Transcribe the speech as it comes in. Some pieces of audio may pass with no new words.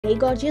Hey,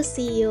 gorgeous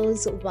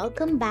CEOs,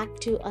 welcome back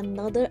to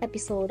another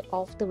episode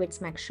of the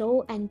Witsmack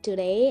Show. And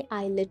today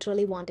I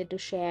literally wanted to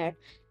share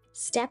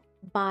step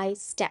by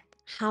step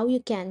how you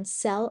can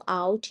sell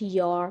out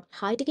your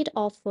high ticket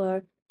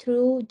offer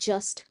through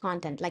just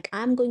content. Like,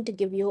 I'm going to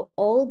give you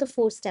all the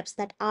 4 steps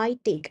that I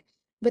take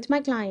with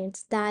my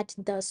clients, that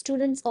the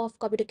students of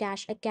Copy to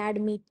Cash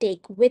Academy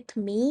take with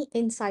me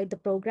inside the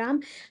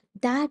program,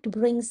 that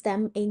brings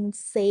them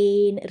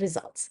insane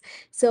results.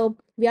 So,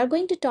 we are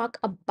going to talk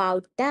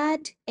about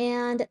that,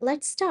 and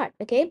let's start.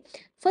 Okay.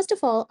 First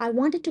of all, I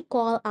wanted to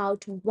call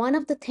out one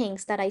of the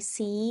things that I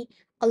see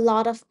a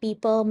lot of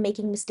people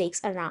making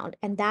mistakes around,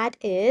 and that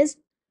is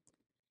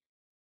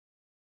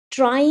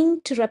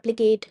trying to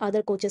replicate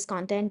other coaches'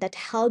 content that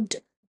helped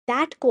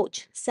that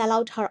coach sell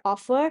out her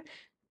offer.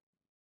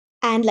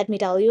 And let me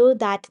tell you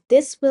that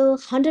this will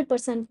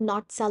 100%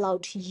 not sell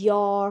out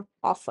your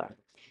offer.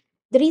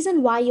 The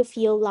reason why you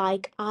feel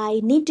like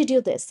I need to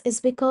do this is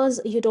because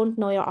you don't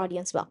know your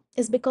audience well,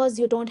 is because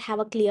you don't have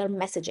a clear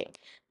messaging,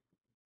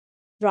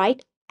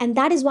 right? And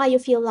that is why you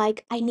feel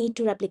like I need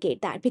to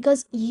replicate that,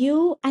 because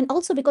you, and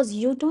also because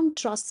you don't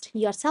trust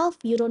yourself,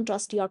 you don't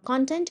trust your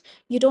content,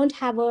 you don't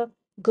have a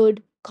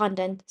good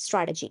content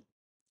strategy.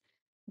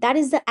 That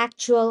is the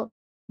actual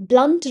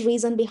blunt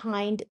reason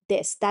behind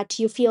this, that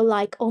you feel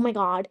like, oh my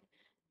God,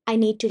 I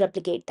need to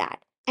replicate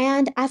that.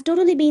 And I've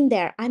totally been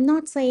there. I'm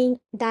not saying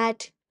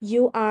that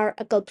you are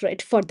a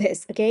culprit for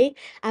this, okay?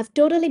 I've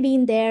totally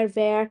been there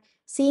where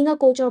seeing a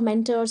coach or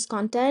mentor's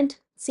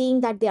content,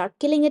 seeing that they are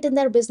killing it in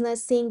their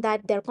business, seeing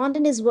that their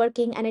content is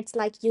working, and it's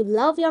like you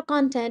love your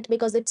content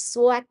because it's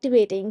so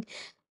activating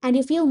and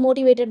you feel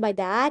motivated by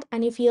that,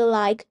 and you feel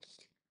like,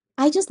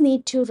 I just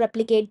need to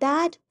replicate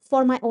that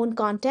for my own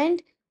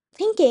content,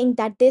 thinking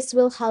that this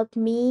will help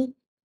me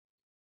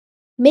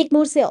make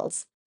more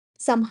sales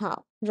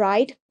somehow,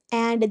 right?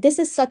 And this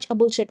is such a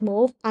bullshit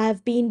move.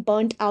 I've been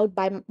burnt out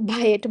by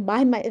it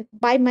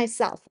by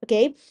myself,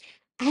 okay?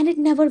 And it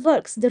never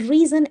works. The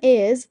reason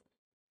is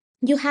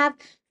you have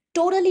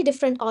totally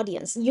different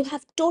audience, you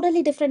have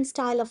totally different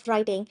style of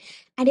writing,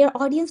 and your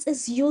audience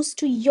is used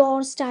to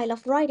your style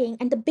of writing.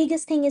 And the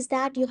biggest thing is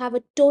that you have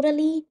a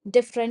totally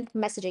different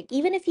messaging.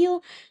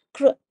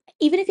 Cr-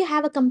 even if you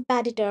have a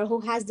competitor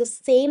who has the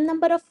same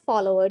number of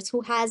followers,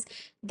 who has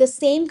the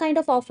same kind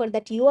of offer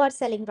that you are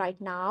selling right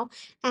now,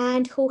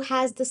 and who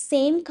has the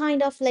same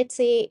kind of, let's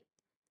say,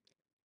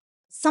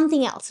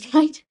 something else,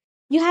 right?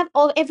 You have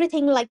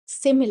everything like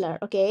similar,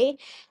 okay?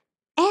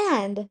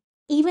 And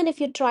even if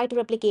you try to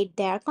replicate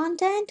their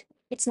content,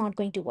 it's not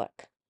going to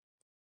work,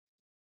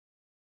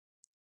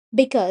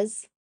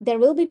 because there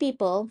will be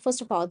people, first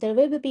of all, there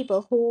will be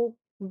people who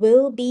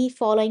will be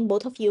following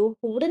both of you,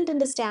 who wouldn't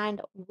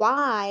understand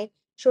why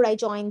should I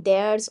join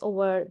theirs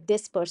over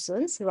this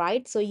person's,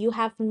 right? So you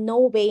have no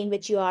way in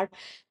which you are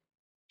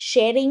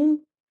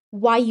sharing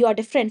why you are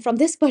different from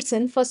this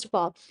person, first of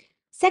all.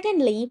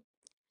 Secondly,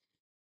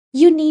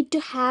 you need to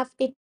have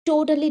a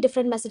totally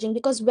different messaging,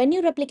 because when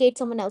you replicate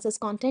someone else's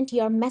content,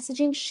 your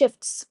messaging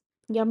shifts,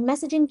 your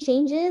messaging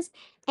changes,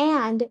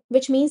 and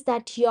which means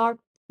that your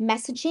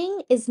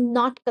messaging is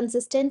not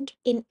consistent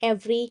in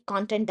every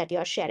content that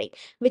you're sharing,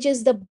 which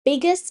is the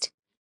biggest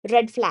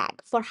red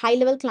flag for high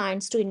level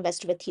clients to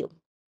invest with you,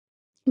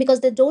 because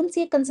they don't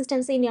see a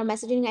consistency in your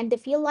messaging, and they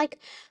feel like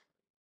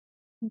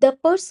the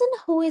person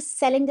who is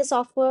selling this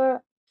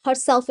offer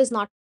herself is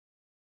not,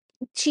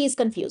 she's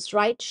confused,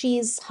 right?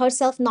 She's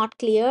herself not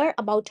clear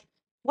about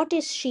what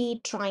is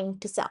she trying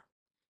to sell,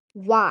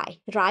 why,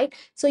 right?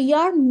 So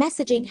your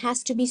messaging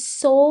has to be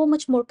so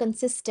much more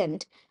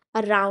consistent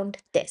around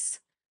this.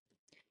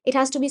 It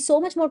has to be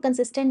so much more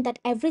consistent that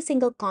every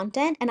single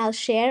content, and I'll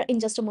share in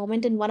just a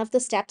moment in one of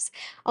the steps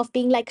of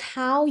being like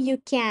how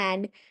you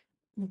can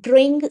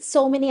bring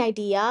so many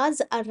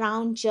ideas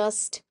around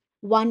just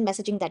one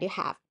messaging that you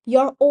have.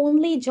 Your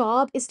only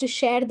job is to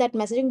share that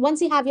messaging.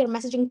 Once you have your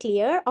messaging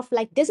clear of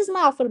like, this is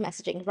my offer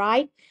messaging,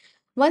 right?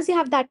 Once you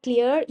have that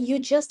clear, you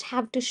just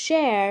have to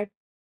share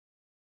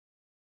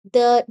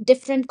the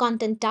different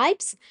content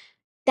types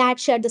that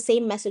share the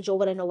same message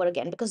over and over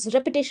again, because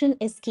repetition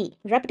is key.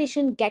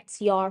 Repetition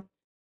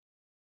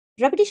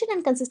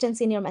and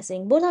consistency in your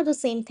messaging, both are the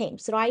same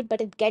things, right?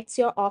 But it gets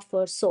your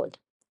offer sold,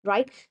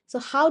 right? So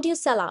how do you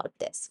sell out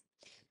this?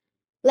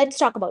 Let's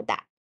talk about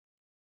that.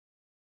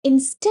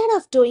 Instead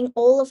of doing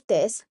all of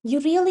this, you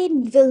really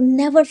will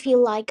never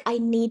feel like I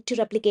need to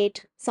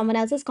replicate someone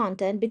else's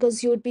content,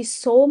 because you would be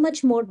so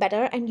much more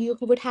better, and you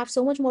would have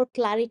so much more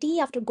clarity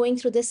after going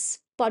through this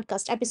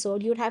podcast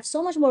episode. You would have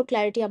so much more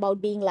clarity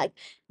about being like,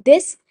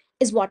 this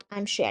is what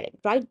I'm sharing,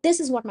 right?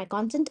 This is what my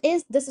content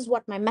is, this is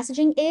what my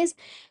messaging is.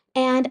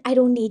 And I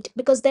don't need,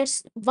 because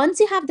there's, once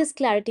you have this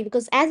clarity,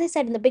 because as I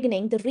said in the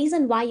beginning, the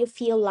reason why you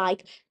feel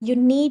like you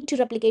need to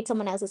replicate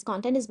someone else's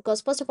content is because,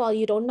 first of all,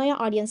 you don't know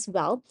your audience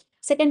well.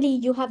 Secondly,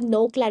 you have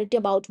no clarity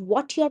about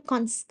what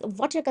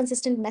what your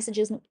consistent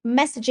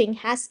messaging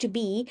has to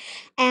be.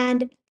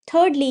 And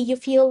thirdly, you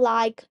feel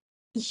like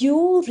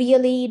you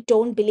really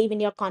don't believe in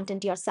your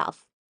content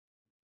yourself.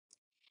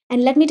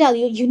 And let me tell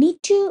you, you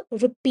need to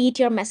repeat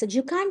your message.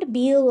 You can't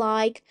be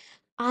like,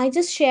 I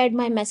just shared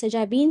my message.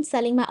 I've been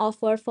selling my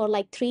offer for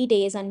like 3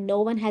 days and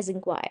no one has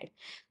inquired.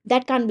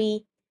 That can't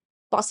be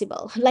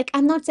possible. Like,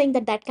 I'm not saying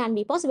that that can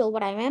be possible.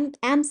 What I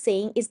am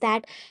saying is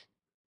that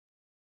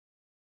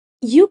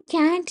you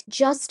can't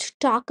just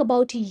talk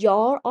about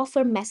your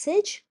offer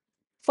message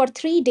for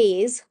 3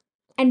 days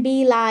and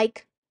be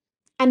like,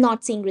 I'm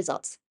not seeing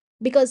results,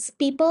 because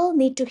people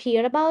need to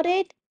hear about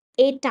it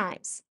 8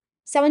 times,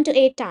 7 to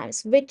 8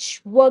 times,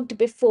 which worked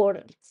before,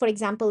 for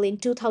example, in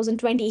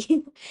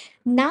 2020.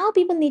 Now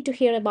people need to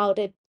hear about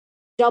it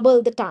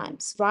double the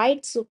times,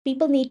 right? So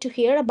people need to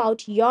hear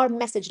about your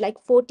message like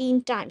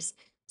 14 times.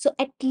 So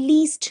at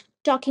least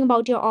talking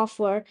about your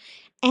offer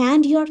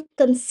and your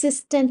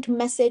consistent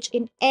message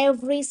in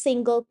every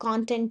single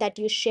content that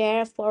you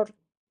share for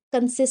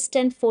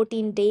consistent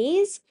 14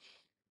 days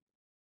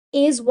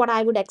is what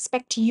I would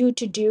expect you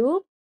to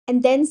do,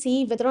 and then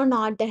see whether or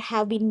not there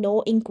have been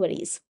no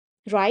inquiries,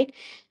 right?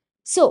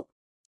 So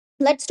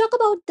let's talk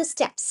about the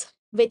steps,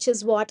 which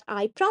is what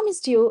I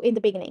promised you in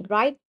the beginning,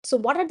 right? So,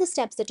 what are the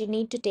steps that you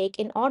need to take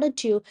in order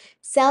to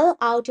sell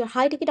out your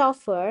high ticket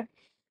offer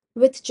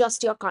with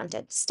just your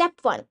content? Step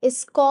one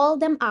is call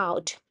them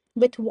out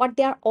with what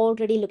they are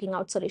already looking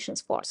out solutions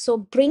for. So,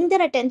 bring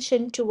their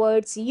attention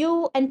towards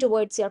you and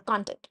towards your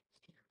content.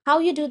 How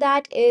you do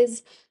that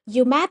is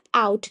you map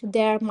out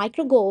their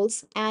micro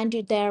goals and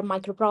their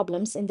micro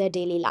problems in their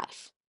daily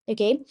life.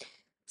 Okay.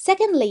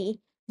 Secondly,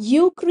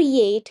 you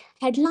create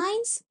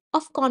headlines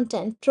of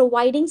content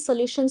providing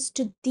solutions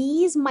to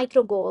these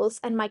micro goals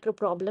and micro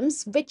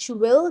problems, which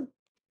will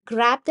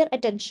grab their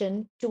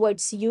attention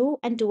towards you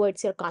and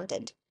towards your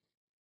content.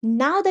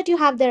 Now that you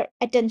have their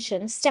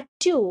attention, step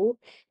two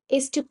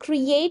is to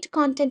create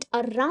content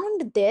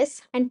around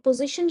this and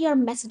position your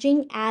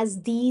messaging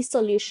as the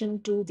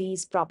solution to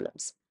these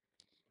problems,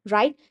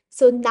 right?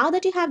 So now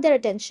that you have their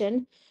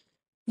attention,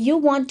 you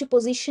want to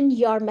position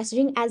your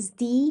messaging as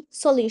the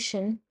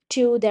solution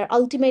to their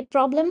ultimate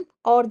problem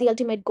or the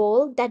ultimate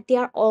goal that they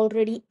are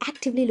already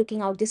actively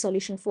looking out the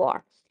solution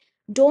for.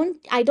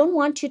 I don't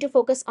want you to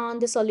focus on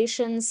the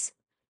solutions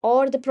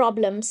or the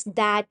problems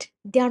that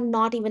they are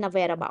not even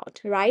aware about,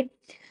 right?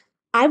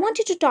 I want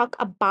you to talk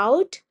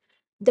about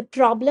the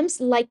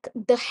problems. Like,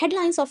 the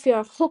headlines of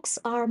your hooks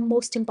are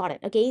most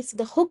important. Okay, so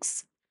the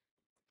hooks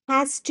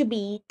has to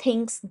be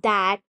things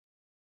that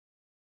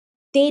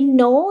they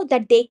know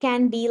that they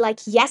can be like,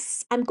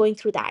 yes, I'm going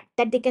through that,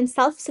 that they can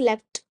self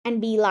select and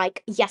be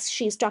like, yes,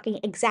 she's talking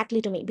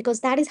exactly to me,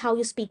 because that is how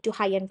you speak to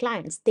high end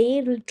clients.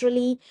 They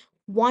literally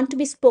want to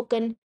be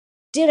spoken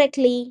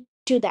directly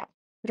to them,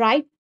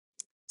 right?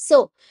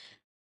 So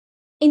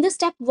in the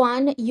step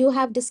one, you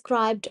have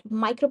described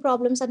micro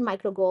problems and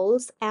micro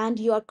goals, and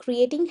you are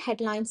creating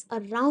headlines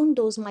around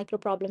those micro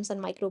problems and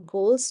micro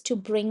goals to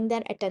bring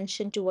their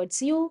attention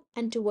towards you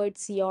and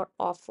towards your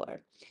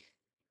offer.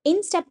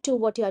 In step two,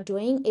 what you are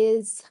doing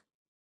is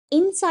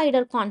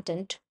insider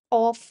content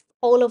of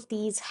all of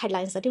these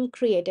headlines that you've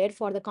created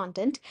for the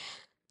content.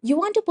 You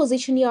want to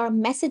position your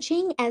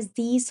messaging as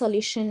the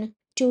solution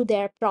to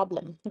their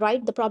problem,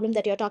 right? The problem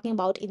that you're talking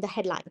about in the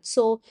headline.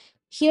 So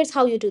here's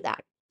how you do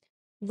that.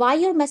 Why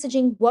your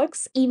messaging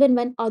works even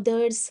when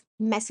others'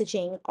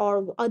 messaging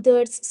or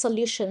others'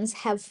 solutions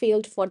have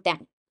failed for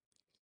them.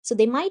 So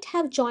they might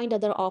have joined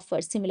other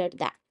offers similar to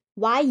that.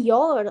 Why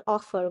your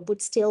offer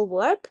would still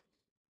work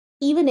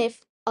even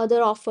if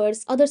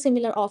other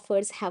similar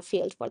offers have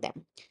failed for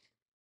them.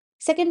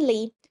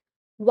 Secondly,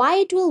 why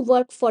it will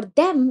work for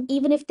them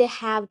even if they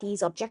have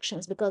these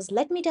objections. Because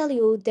let me tell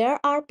you, there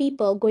are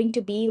people going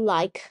to be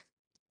like,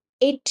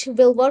 it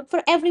will work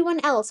for everyone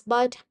else,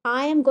 but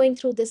I am going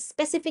through this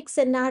specific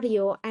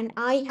scenario and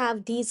I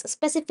have these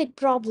specific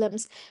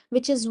problems,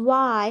 which is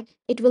why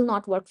it will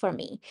not work for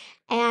me.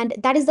 And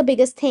that is the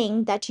biggest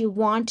thing that you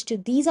want to.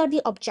 These are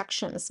the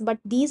objections, but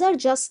these are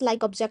just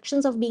like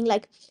objections of being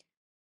like,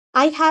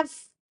 I have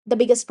the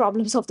biggest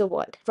problems of the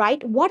world,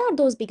 right? What are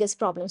those biggest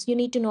problems? You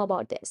need to know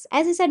about this.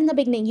 As I said in the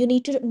beginning, you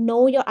need to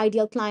know your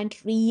ideal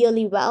client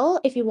really well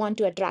if you want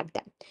to attract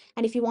them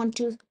and if you want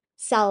to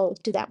sell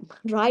to them,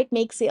 right?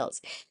 Make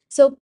sales.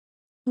 So,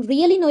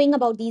 really knowing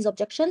about these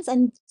objections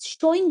and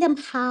showing them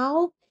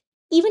how,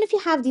 even if you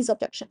have these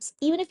objections,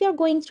 even if you're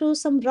going through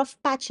some rough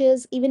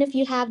patches, even if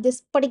you have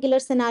this particular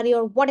scenario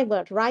or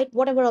whatever, right?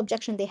 Whatever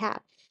objection they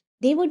have,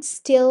 they would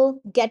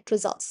still get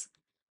results.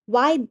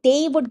 Why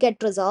they would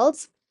get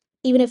results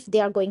even if they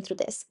are going through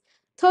this.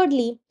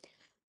 Thirdly,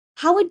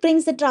 how it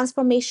brings the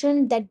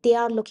transformation that they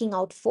are looking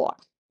out for,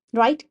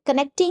 right?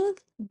 Connecting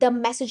the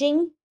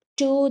messaging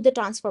to the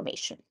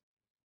transformation,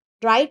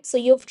 right? So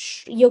you've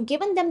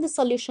given them the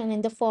solution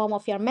in the form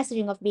of your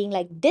messaging of being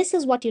like, this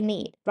is what you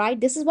need, right?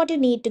 This is what you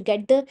need to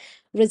get the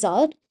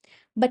result.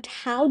 But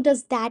how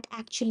does that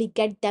actually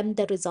get them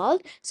the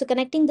result? So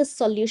connecting the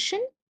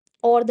solution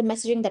or the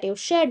messaging that you've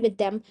shared with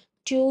them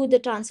to the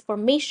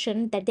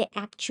transformation that they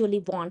actually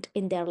want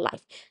in their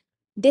life.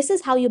 This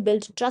is how you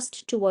build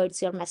trust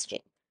towards your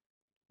messaging,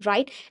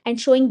 right?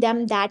 And showing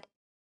them that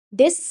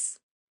this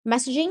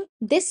messaging,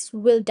 this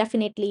will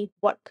definitely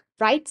work,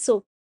 right?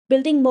 So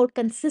building more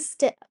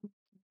consistent,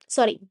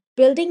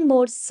 building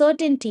more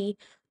certainty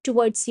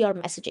towards your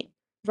messaging,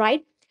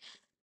 right?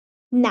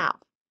 Now,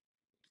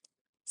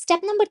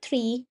 step number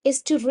 3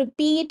 is to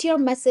repeat your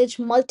message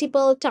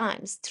multiple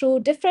times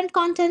through different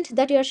content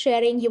that you're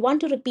sharing. You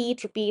want to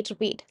repeat, repeat,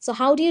 repeat. So,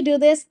 how do you do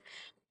this?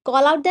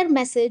 Call out their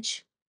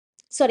message,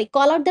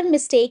 call out their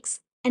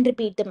mistakes and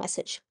repeat the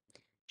message.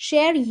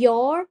 Share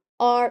your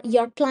or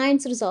your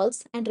client's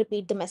results and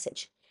repeat the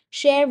message.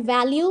 Share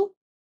value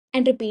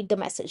and repeat the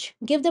message.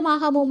 Give them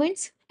aha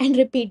moments and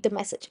repeat the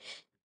message.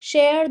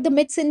 Share the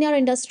myths in your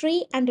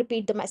industry and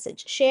repeat the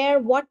message. Share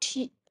what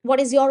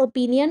is your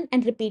opinion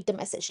and repeat the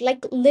message.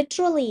 Like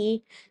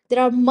literally,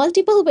 there are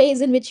multiple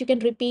ways in which you can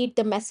repeat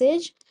the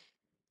message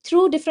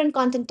through different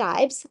content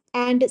types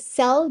and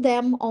sell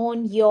them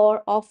on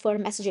your offer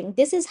messaging.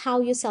 This is how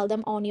you sell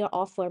them on your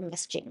offer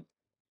messaging.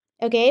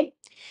 Okay.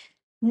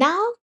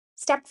 Now,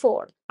 step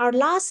 4, our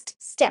last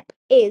step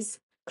is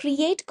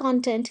create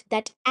content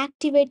that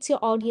activates your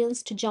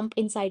audience to jump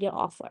inside your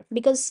offer.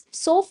 Because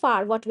so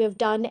far, what we have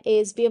done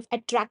is we have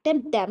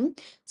attracted them.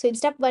 So, in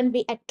step 1,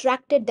 we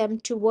attracted them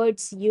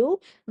towards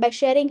you by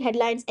sharing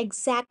headlines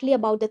exactly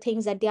about the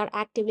things that they are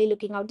actively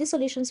looking out the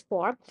solutions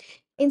for.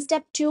 In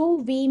step 2,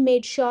 we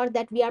made sure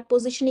that we are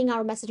positioning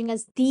our messaging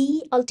as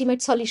the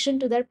ultimate solution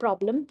to their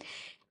problem.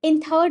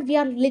 In third, we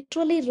are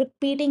literally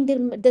repeating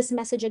this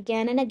message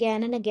again and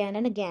again and again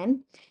and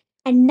again.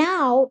 And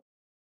now,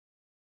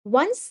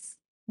 once,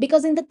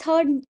 because in the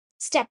third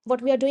step,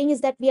 what we are doing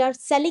is that we are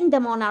selling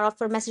them on our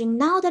offer messaging.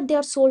 Now that they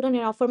are sold on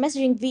your offer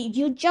messaging,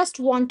 you just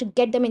want to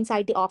get them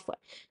inside the offer.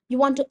 You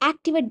want to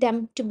activate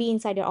them to be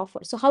inside your offer.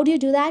 So, how do you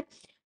do that?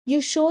 You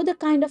show the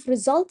kind of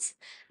results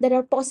that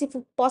are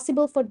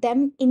possible for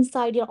them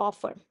inside your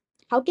offer.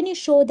 How can you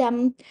show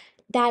them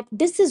that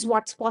this is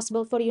what's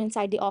possible for you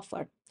inside the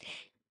offer?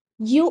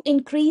 You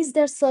increase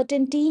their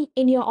certainty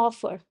in your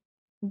offer,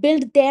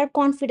 build their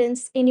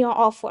confidence in your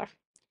offer.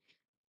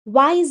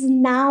 Why is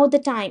now the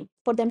time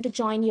for them to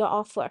join your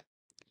offer?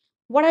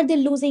 What are they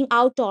losing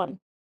out on?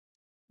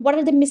 What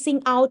are they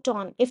missing out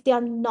on if they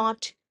are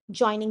not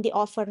joining the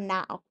offer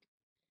now?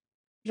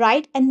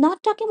 Right? And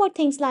not talking about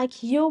things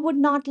like you would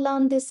not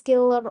learn this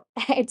skill or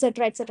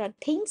etc. etc.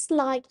 Things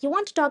like you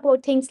want to talk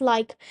about things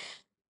like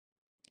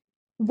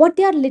what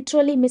they are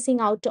literally missing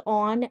out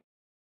on,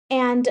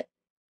 and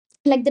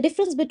like the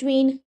difference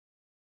between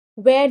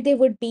where they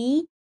would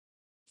be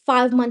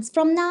 5 months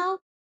from now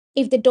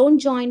if they don't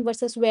join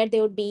versus where they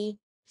would be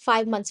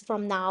 5 months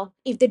from now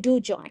if they do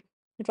join,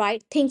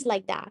 right? Things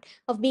like that,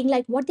 of being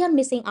like what they're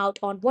missing out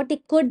on, what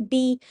they could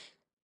be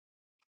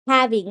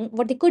having,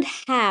 what they could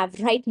have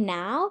right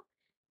now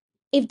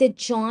if they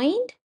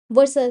joined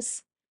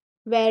versus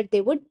where they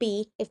would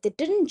be if they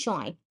didn't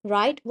join,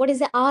 right? What is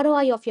the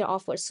ROI of your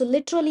offer? So,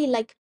 literally,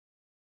 like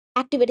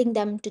activating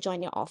them to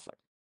join your offer.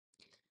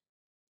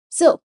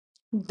 So,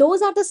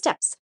 those are the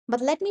steps.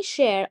 But let me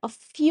share a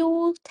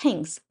few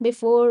things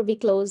before we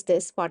close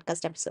this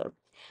podcast episode.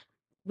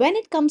 When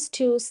it comes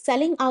to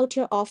selling out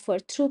your offer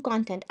through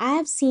content, I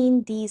have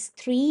seen these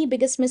 3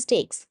 biggest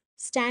mistakes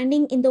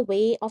standing in the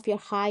way of your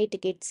high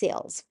ticket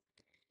sales.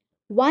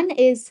 One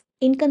is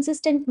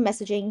inconsistent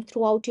messaging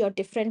throughout your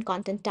different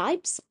content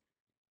types.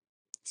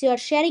 So you're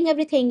sharing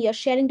everything, you're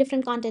sharing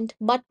different content,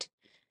 but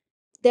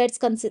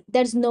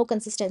there's no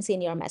consistency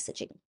in your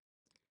messaging.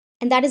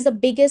 And that is the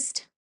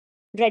biggest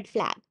red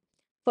flag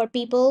for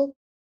people,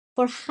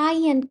 for high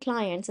end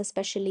clients,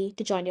 especially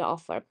to join your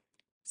offer.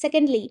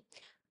 Secondly,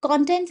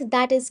 content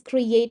that is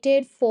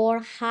created for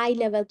high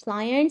level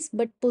clients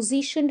but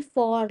positioned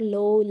for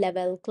low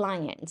level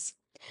clients.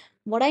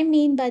 What I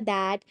mean by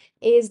that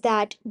is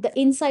that the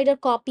insider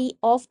copy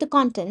of the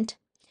content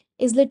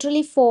is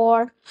literally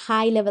for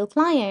high level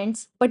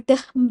clients, but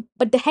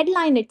the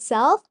headline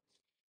itself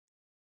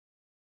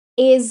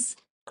is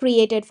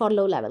created for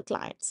low level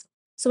clients.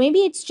 So maybe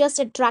it's just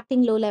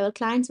attracting low level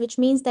clients, which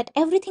means that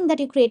everything that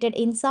you created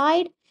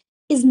inside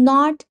is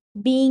not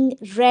being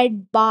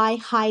read by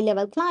high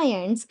level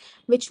clients,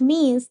 which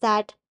means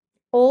that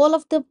all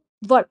of the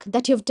work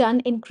that you've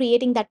done in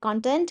creating that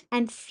content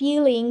and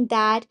feeling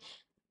that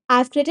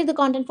I've created the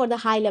content for the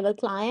high level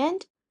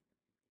client,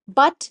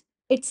 but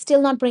it's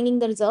still not bringing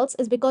the results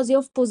is because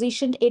you've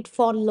positioned it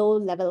for low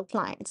level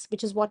clients,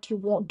 which is what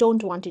you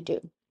don't want to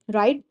do,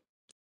 right?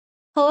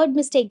 Third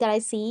mistake that I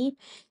see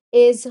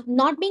is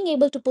not being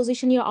able to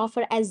position your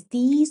offer as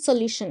the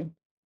solution,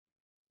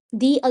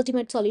 the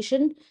ultimate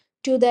solution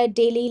to their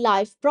daily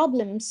life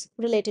problems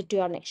related to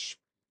your niche.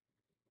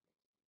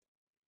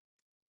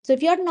 So,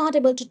 if you're not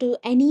able to do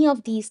any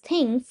of these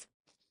things,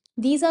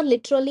 these are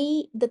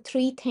literally the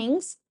 3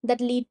 things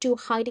that lead to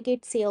high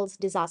ticket sales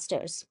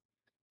disasters.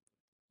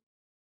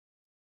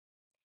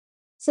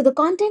 So, the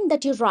content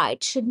that you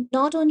write should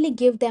not only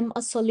give them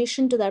a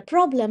solution to their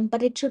problem,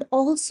 but it should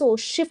also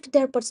shift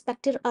their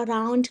perspective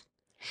around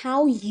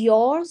how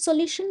your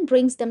solution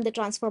brings them the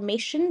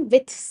transformation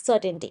with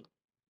certainty.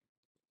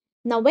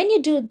 Now, when you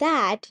do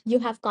that, you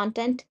have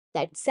content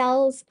that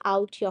sells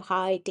out your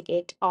high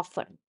ticket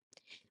offer.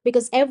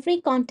 because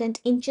every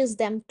content inches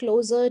them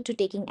closer to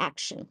taking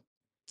action,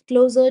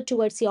 closer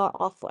towards your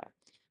offer,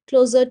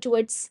 closer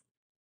towards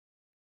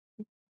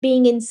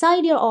being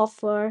inside your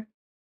offer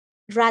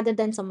rather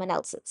than someone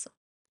else's,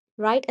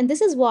 right? And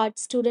this is what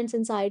students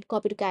inside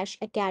Copy to Cash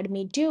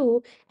Academy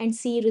do and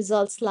see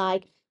results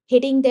like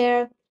hitting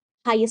their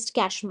highest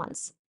cash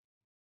months,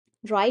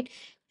 right?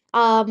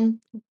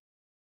 Um,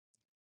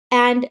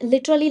 and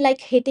literally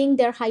like hitting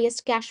their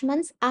highest cash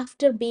months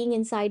after being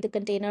inside the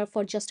container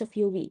for just a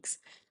few weeks,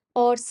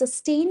 or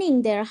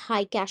sustaining their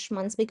high cash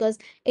months because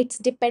it's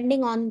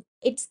dependent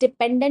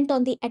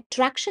on the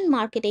attraction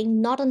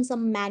marketing, not on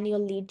some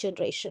manual lead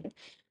generation,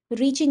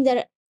 reaching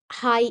their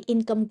high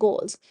income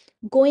goals,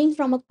 going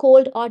from a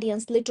cold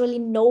audience, literally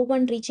no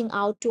one, reaching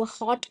out to a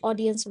hot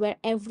audience where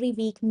every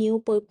week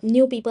new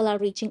people are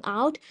reaching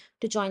out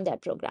to join their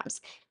programs.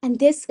 And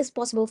this is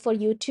possible for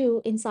you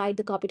too inside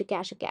the Copy to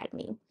Cash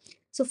Academy.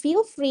 So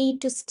feel free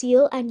to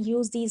steal and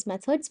use these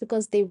methods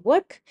because they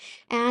work,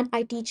 and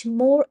I teach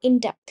more in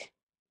depth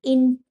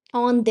in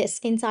on this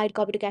inside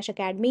Copy to Cash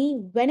Academy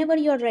whenever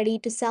you're ready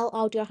to sell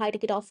out your high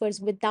ticket offers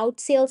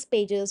without sales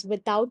pages,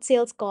 without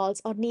sales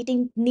calls, or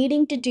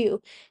needing to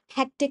do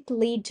hectic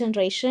lead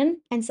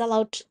generation and sell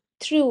out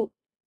through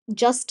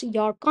just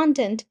your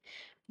content.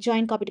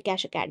 Join Copy to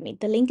Cash Academy.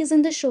 The link is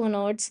in the show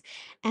notes,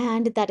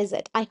 and that is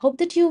it. I hope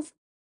that you've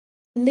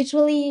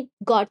literally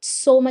got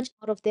so much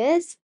out of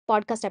this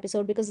podcast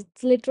episode because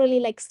it's literally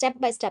like step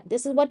by step.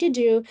 This is what you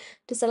do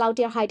to sell out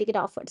your high ticket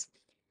offers.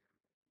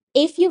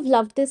 If you've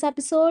loved this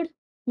episode,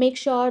 make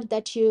sure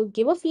that you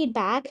give a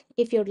feedback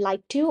if you'd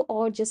like to,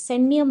 or just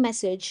send me a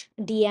message,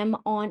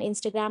 DM on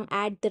Instagram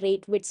at the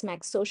rate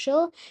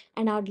Social,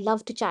 and I'd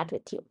love to chat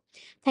with you.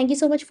 Thank you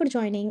so much for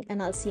joining,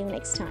 and I'll see you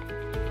next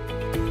time.